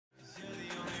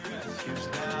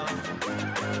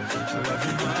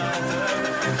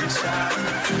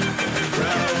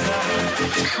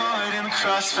Caught in the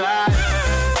crossfire.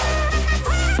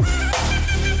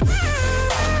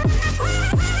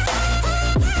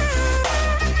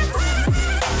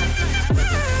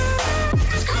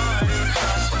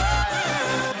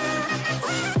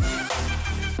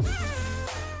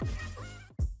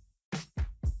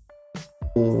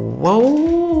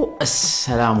 Whoa,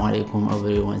 assalamu alaikum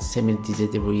everyone. Samir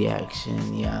did the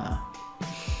reaction, yeah,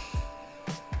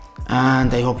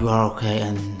 and I hope you are okay.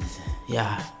 And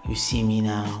yeah, you see me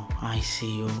now, I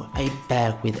see you. I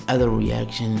back with other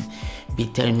reaction. Be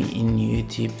tell me in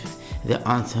YouTube the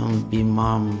anthem be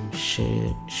mom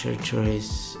shirtree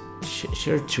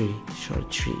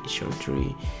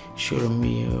show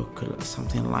me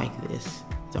something like this,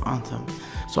 the anthem.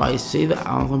 So I see the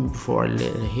anthem before I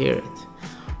hear it.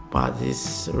 But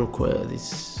this require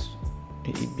this,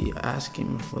 he be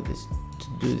asking for this to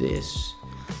do this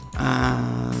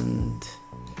and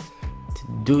to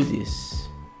do this.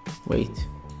 Wait,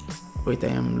 I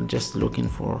am just looking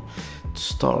for to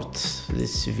start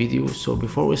this video. So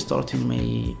before we start in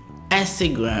my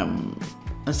Instagram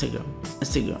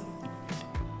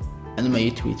and my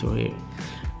Twitter here,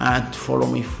 and follow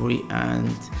me free and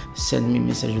send me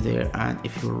message there. And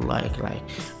if you like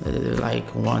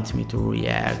want me to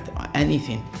react or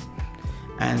anything,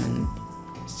 and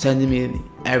send me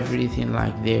everything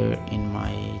like there in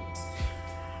my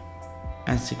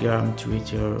Instagram,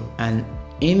 Twitter, and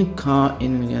in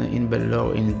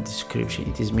below in the description.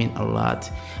 It is mean a lot.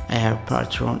 I have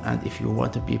Patreon, and if you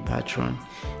want to be patron,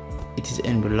 it is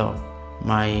in below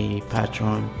my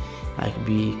Patreon. Like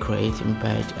be creating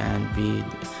page and be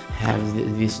have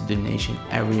this donation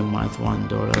every month,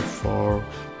 $1 for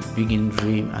begin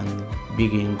dream and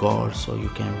begin goal, so you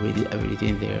can read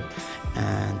everything there.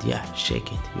 And yeah,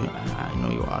 shake it. I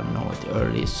know you all know it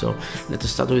early. So let's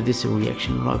start with this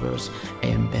reaction, lovers. I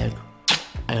am back.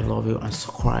 I love you, and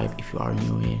subscribe if you are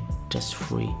new here. Just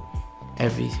free,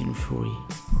 everything free.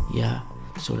 Yeah,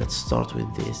 so let's start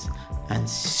with this and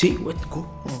see what goes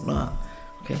on.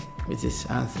 Okay, with this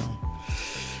anthem.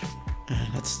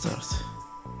 Let's start.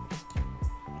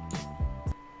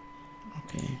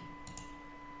 Okay.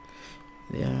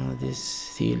 Yeah, this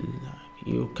still.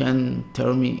 You can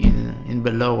tell me in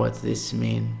below what this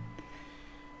mean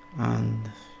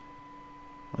and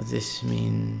what this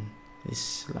mean.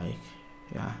 This like,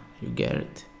 yeah, you get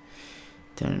it.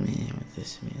 Tell me what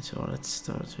this means. So let's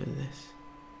start with this.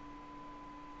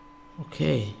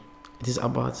 Okay, it is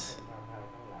about.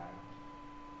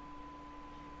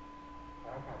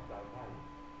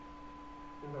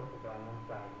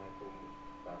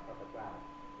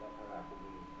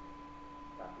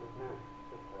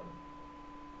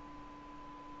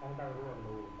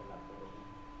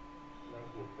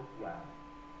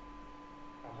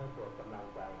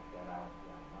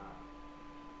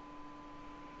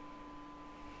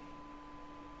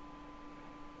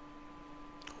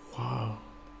 Wow.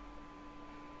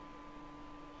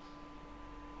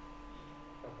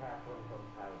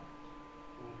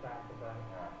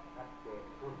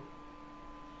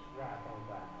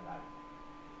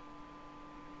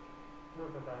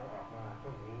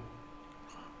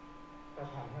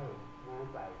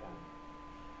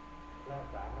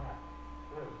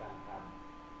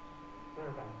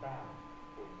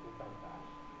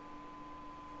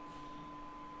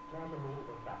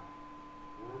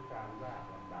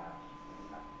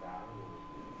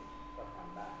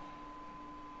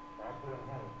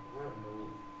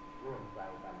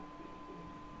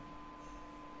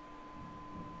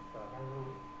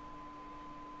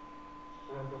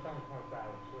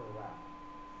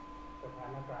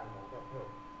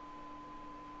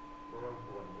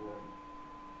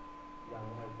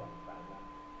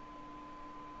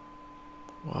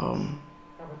 Wow.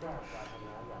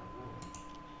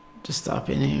 Just stop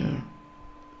in here.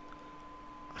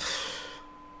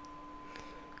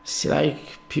 See,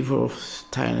 like people of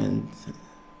Thailand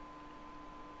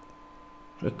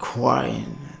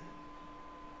requiring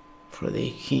for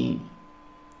their king,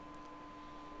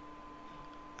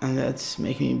 and that's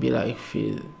making me be like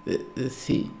feel the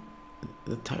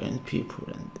Thailand people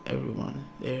and everyone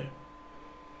there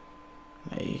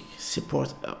like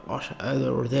support each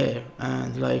other there,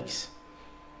 and like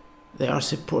they are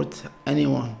support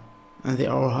anyone, and they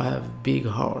all have big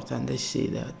heart, and they see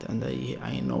that, and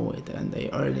I know it, and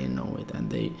they already know it,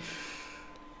 and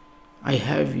I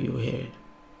have you here,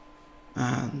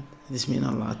 and this means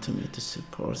a lot to me to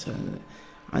support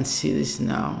and see this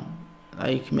now,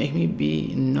 like make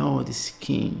me know this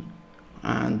king,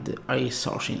 and I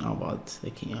searching about the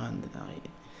king, and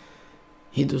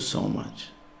he do so much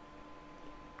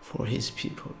for his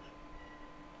people.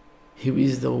 He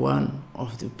is the one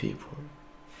of the people.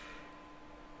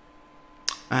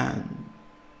 And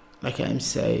like I'm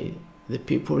saying, the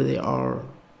people, they are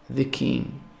the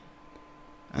king,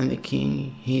 and the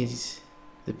king, he's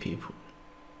the people.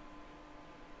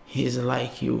 He's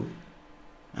like you,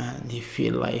 and he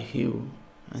feel like you,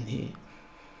 and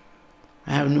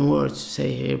I have no words to say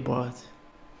here, but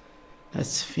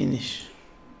let's finish.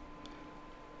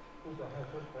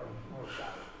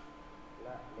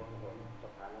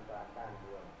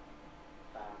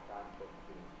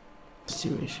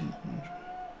 Situation.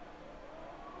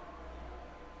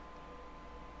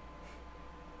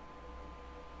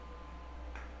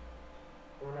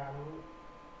 เวลานี้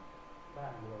บ้า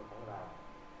นเมืองของเรา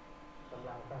กำ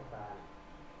ลังต้องการ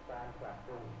การปรับป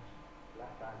รุงและ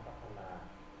การพัฒนา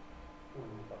ที่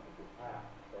มีประสิทธิภาพ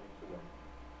เป็นส่วน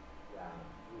อย่าง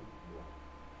ยิ่งยวด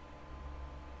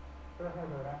เพื่อให้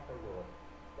ได้รับประโยชน์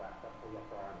จากทรัพยา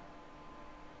กร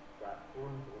จากทุ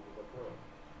นอุปโภค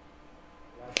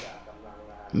และจากกำลัง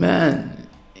งาน Man,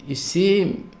 you see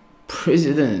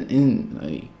president in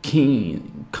like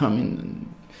king coming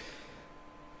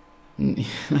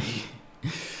like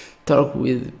talk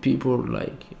with people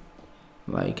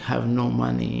like have no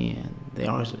money, and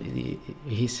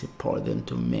he support them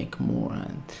to make more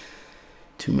and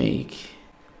to make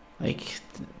like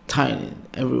Thailand,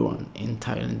 everyone in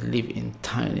Thailand live in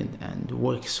Thailand and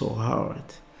work so hard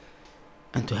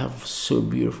and to have so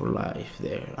beautiful life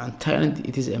there. And Thailand,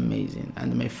 it is amazing. And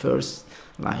my first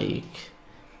my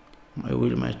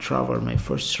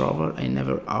first travel, I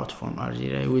never out from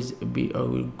Algeria. I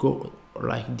will go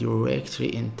like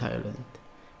directly in Thailand,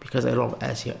 because I love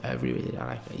Asia everywhere. I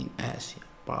like in Asia,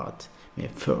 but my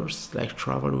first like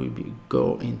travel will be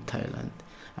go in Thailand,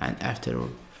 and after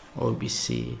I will be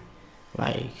see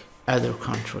like other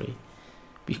country,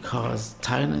 because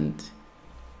Thailand,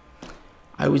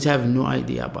 I would have no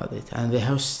idea about it, and they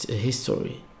have a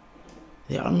history.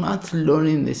 They are not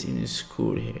learning this in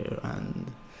school here,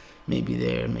 and maybe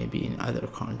there, maybe in other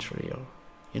country, or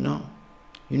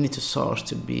you need to source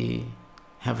to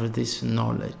have this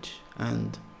knowledge,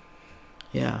 and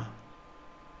yeah,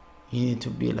 you need to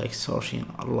be like searching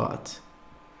a lot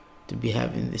to be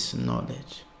having this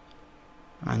knowledge,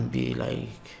 and be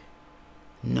like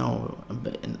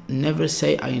never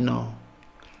say I know,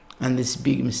 and this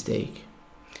big mistake,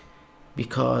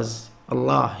 because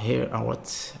Allah here,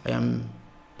 what I am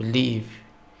believe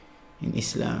in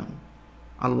Islam,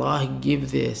 Allah give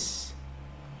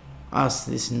us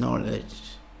this knowledge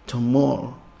to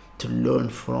learn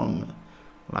from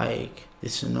like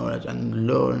this knowledge, and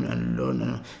learn,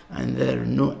 and there is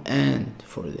no end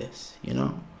for this.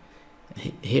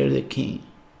 Here the king,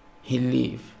 he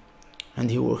live and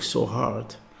he works so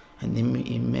hard, and he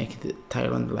make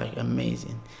Thailand like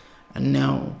amazing, and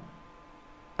now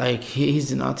like he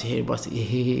is not here, but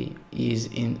he is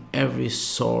in every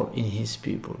soul in his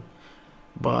people,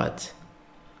 but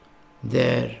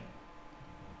there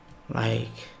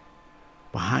like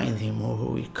behind him, or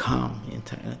who will come in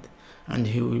Thailand, and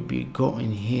he will be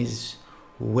going his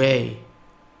way.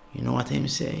 You know what I'm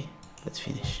saying? Let's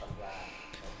finish.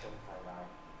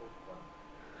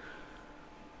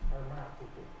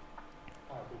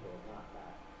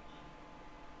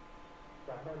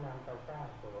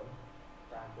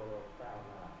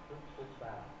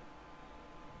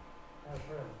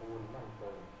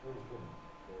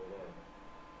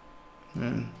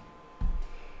 Man.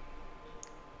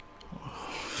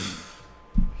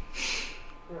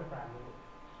 เพื่อการนี้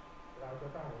เราจะ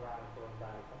ต้องวางโครงก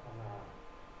ารพัฒนา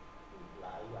อีกหล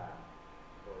ายอย่าง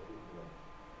โดยที่เดียว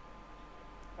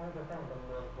ถ้าจะต้องดำเ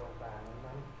นินโครงการ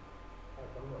นั้นให้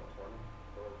กำหนดผล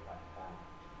โดยขัดกัน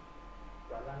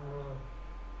จะลังเล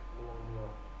ลวงโล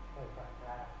กให้สัก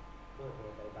ช้าด้วยเห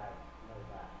ตุใดๆไม่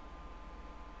ได้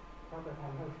ถ้าจะท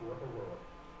ำให้เสียประโยชน์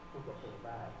ที่จะเป็นไ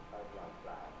ด้ไปเป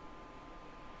ล่า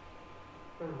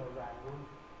ๆซึ่งในยามนี้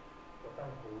จะต้อ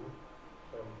งถือ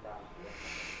เป็นการเสีย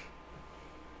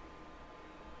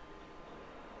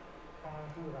ทาง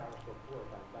ที่เราจะช่วย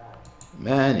กันได้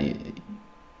Man,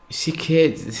 you see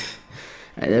kids,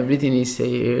 and everything you say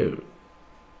here,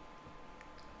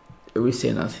 we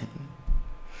say nothing.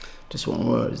 Just one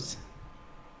word.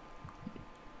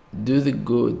 Do the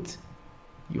good,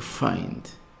 you find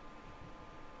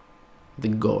the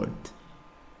gold.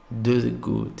 Do the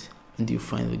good, and you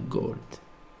find the gold.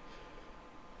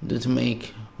 Don't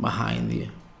make behind you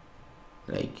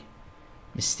like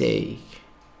mistake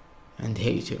and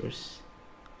haters,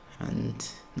 and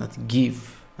not give,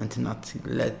 and not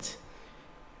let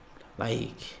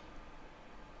like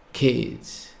kids,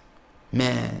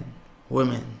 men,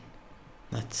 women,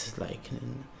 not like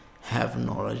have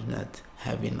knowledge, not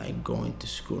having like going to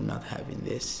school, not having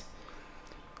this.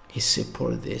 he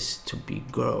support this to be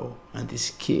grow, and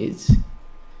these kids,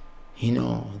 you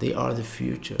know, they are the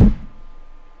future.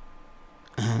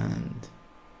 And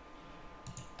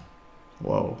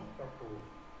wow.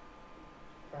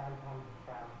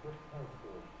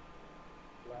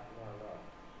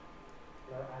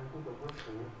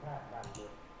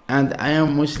 And I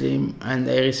am Muslim, and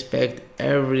I respect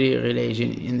every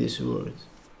religion in this world.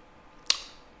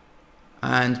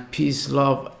 And peace,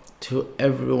 love to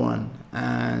everyone.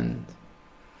 And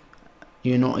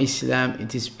you know, Islam,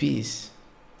 it is peace.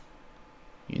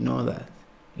 You know that.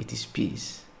 It is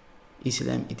peace.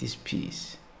 Islam, it is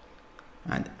peace.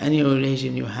 And any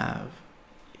religion you have,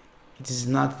 it is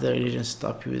not the religion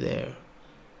stop you there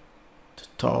to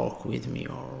talk with me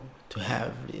or to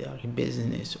have a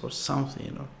business or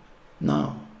something. Or,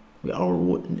 no, we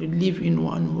all live in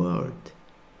one world.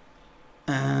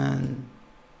 And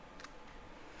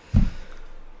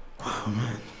wow,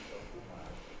 man.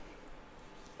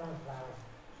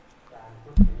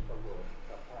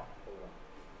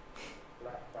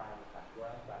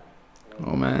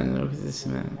 Oh man, look at this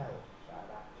man.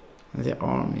 The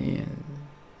army and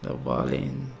the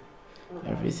violin,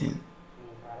 everything.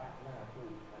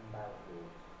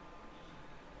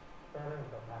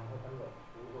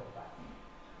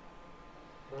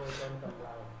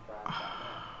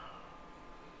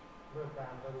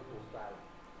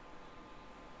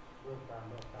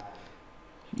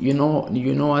 You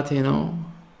know what I know?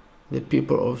 The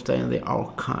people of Thailand, they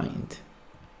are kind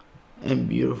and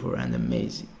beautiful and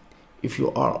amazing. If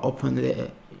you are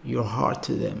open your heart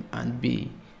to them and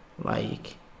be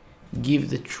like, give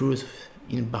the truth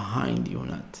in behind you,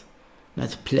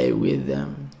 not play with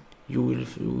them, you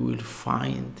will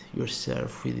find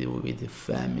yourself with the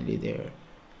family there,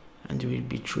 and will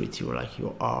be treat you like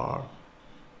you are.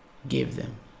 Give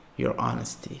them your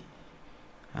honesty,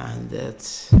 and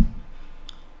that's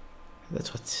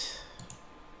what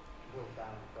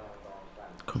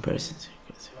comparison.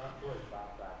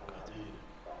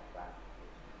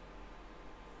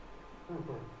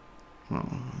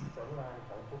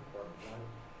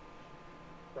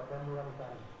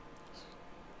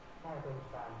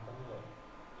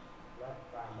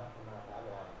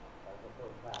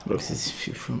 Look at these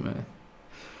people, man.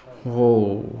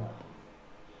 Whoa.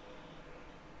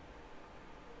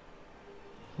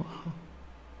 Wow.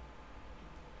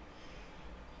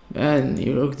 Man,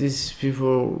 you look at these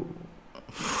people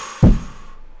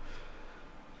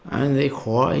and they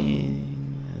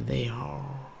crying, they are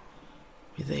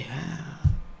with their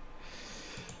hand.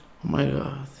 Oh my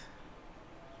God.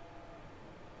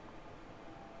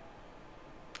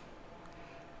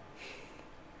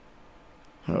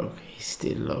 Look, he's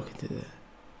still looking to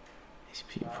his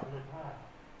people,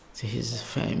 to his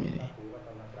family.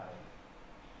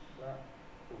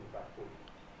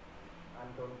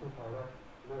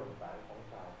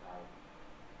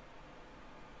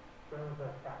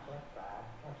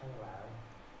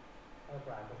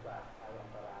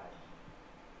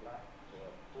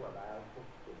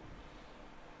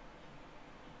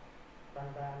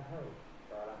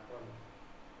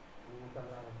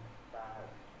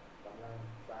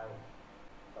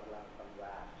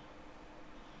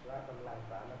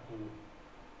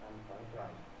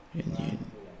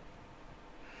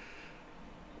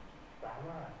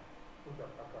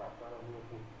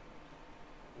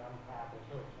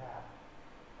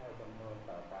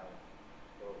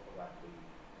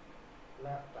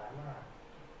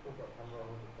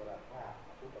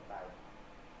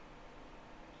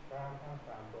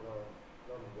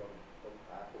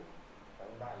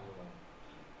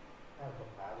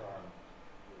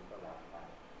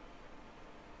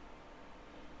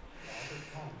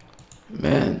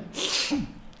 Man,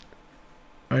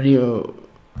 when you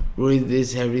read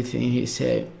this, everything he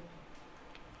said,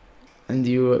 and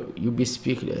you be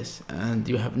speechless, and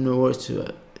you have no words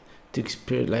to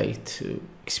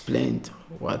explain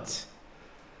what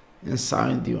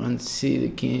inside you, and see the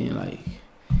king like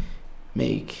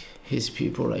make his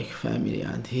people like family,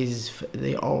 and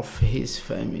they are his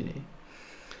family,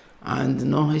 and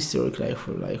no historic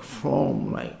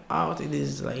from out, it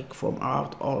is like from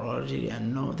out all Algeria,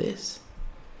 and know this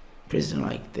president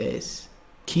like this,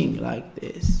 king like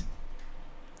this,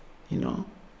 you know.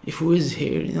 If we was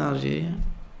here in Algeria,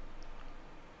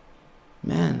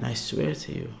 man, I swear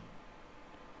to you,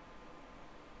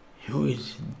 he will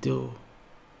do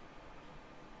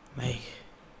like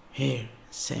here,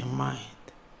 same mind.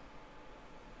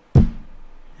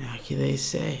 Like they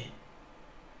say,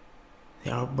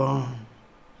 they are born,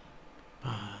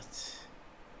 but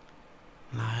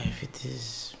life, it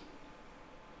is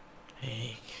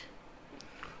like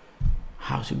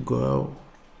how to grow,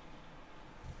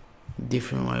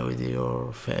 different way with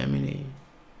your family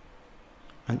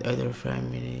and other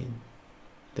family.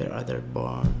 Their other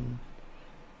born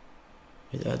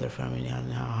with other family,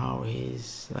 and how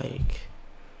he's like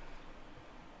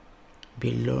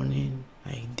belonging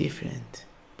like different.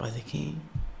 But the king,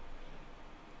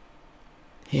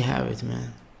 he have it,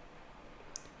 man,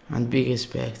 and big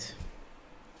respect,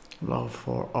 love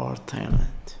for our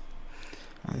talent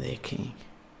and the king.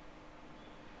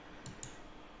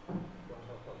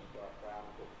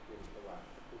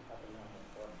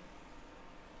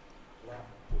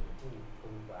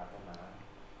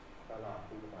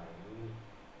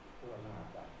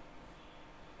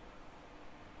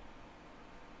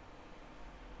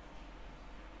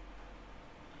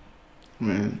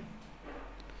 'Man,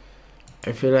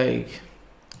 I feel like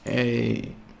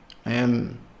I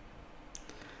am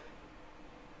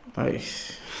like,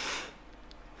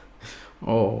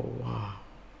 oh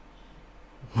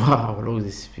wow, look at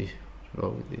these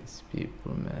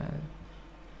people, man,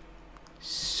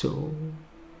 so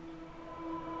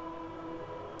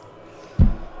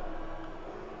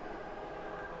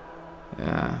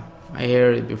yeah, I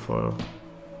heard it before.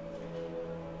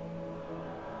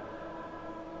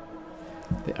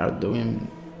 They are doing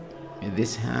with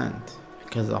this hand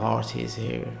because the heart is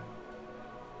here.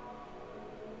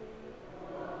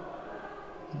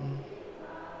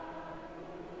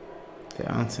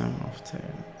 The anthem of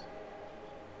Thailand.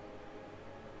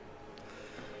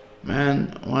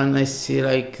 Man, when I see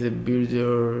like the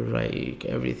builder, like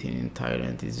everything in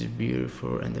Thailand is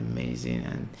beautiful and amazing,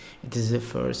 and it is the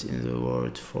first in the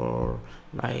world for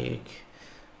like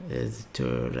the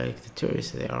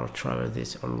tourists. They are travel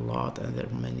this a lot, and there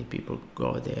many people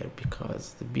go there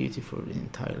because the beautiful in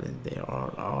Thailand. They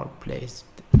are our place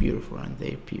beautiful and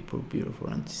their people beautiful,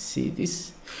 and to see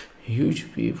this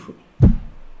huge people,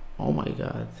 oh my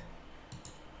God.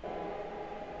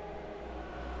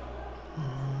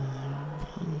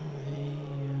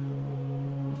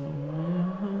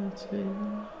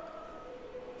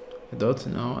 I don't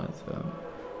know it,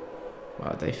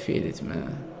 but I feel it,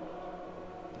 man.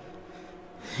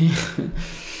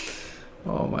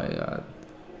 Oh my God.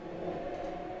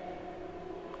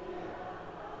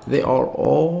 They are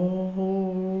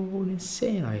all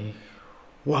insane, like,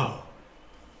 wow.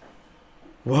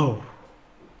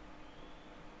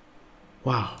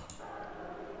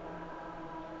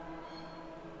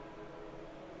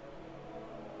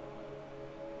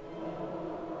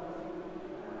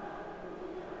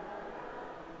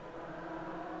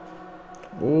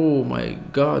 Oh my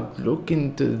God, look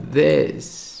into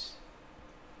this.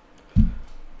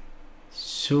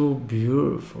 So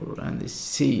beautiful, and I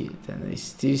see it, and I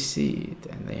still see it,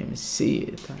 and I see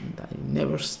it, and I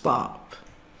never stop.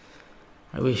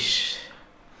 I wish,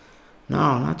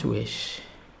 no, not wish,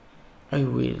 I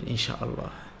will,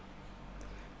 inshallah,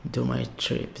 do my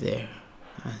trip there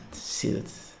and see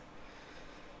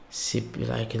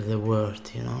like the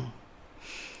world, you know.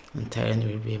 And Thailand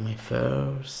will be my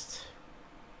first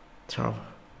travel,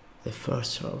 the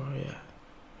first travel, yeah.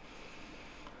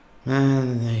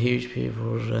 Man, the huge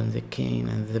people and the king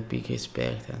and the big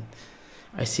respect, and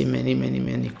I see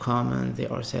many comments. They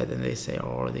are sad and they say,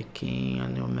 "Oh, the king,"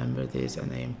 and you remember this,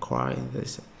 and I am crying.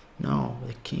 This, no,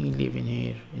 the king living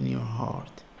here in your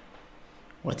heart.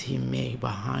 What he make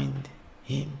behind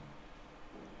him,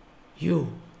 you,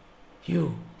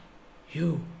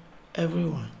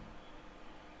 everyone.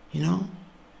 You know,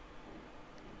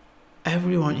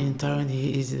 everyone in Thailand,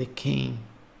 he is the king.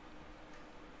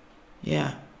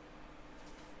 Yeah,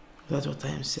 that's what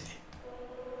I'm saying.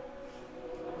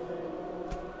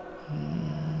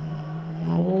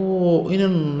 Oh, in the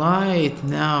night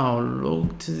now,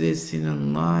 look to this in the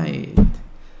night.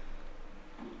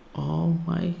 Oh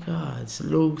my God, it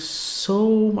looks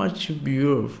so much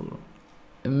beautiful,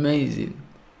 amazing.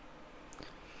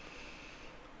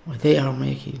 Well, they are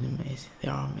making it amazing. They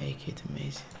are making it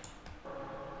amazing.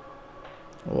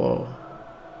 Whoa.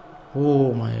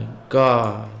 Oh my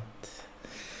God.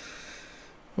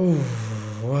 Oh,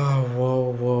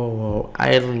 wow.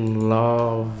 I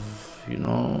love, you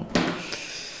know.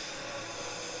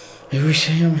 I wish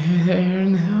I am here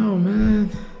now, man.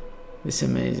 It's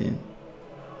amazing.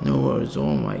 No words.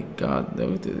 Oh my God.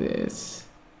 Look to this.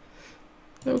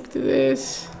 Look to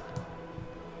this.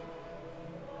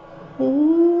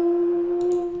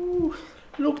 Oh,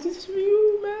 look at this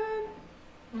view,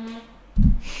 man.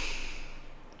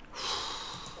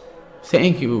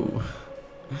 Thank you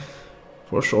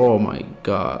for sure. Oh my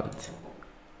God,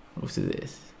 look at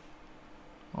this.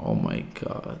 Oh my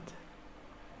God,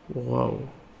 wow.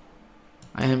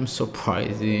 I am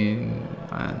surprising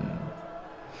and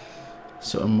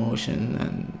so emotional,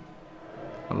 and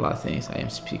Allah thinks I am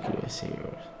speaking with serious.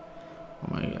 Oh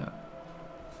my God.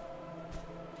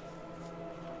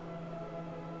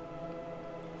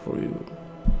 For you.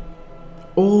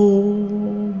 Oh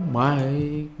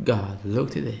my God,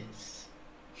 look at this.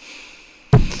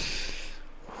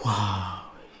 Wow.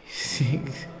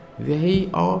 They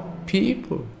are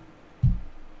people.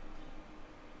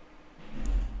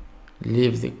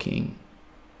 Leave the king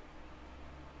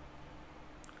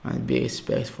and be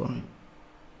respect for him.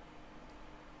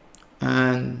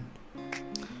 And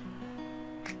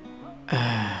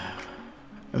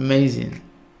amazing.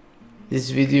 This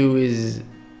video is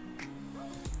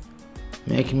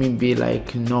making me be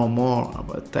like know more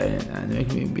about Thailand and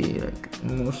make me be like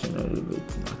emotional a little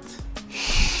bit, not.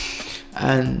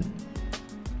 And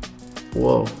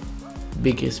whoa,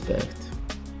 big respect.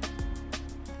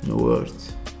 No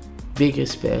words. Big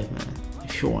respect, man.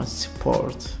 If you want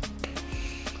support,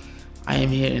 I am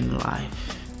here in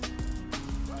life.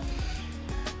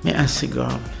 My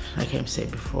Instagram, like I said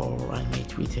before, and my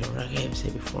Twitter, like I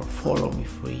said before, follow me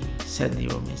free, send me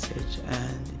your message,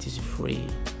 and it is free.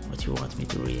 What you want me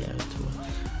to react to,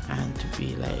 and to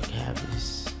be like have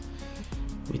this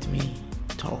with me,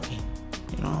 talking,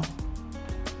 you know,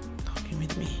 talking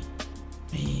with me.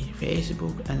 My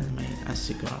Facebook and my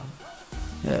Instagram.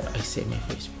 I say my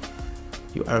Facebook.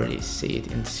 You already see it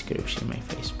in the description. My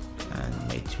Facebook and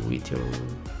my Twitter,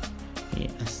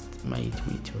 my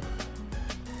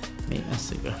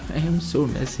Instagram. I am so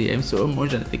messy. I'm so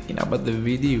emotional thinking about the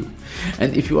video.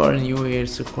 And if you are new here,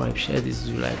 subscribe, share this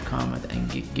video, like, comment, and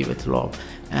give it love.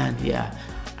 And yeah,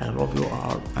 I love you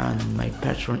all. And my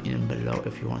Patreon in below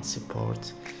if you want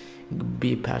support.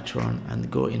 Be patron and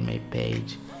go in my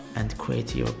page and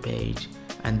create your page.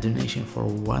 And donation for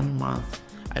 1 month,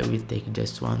 I will take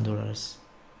just $1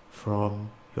 from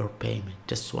your payment.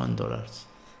 Just $1.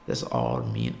 That's all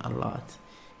mean a lot.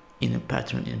 In a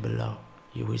Patreon in below,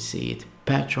 you will see it.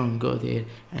 Patreon, go there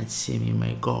and see me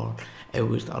my goal. I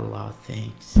wish a lot of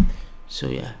things. So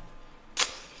yeah,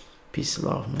 peace,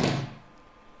 love, man.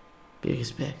 Big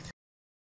respect.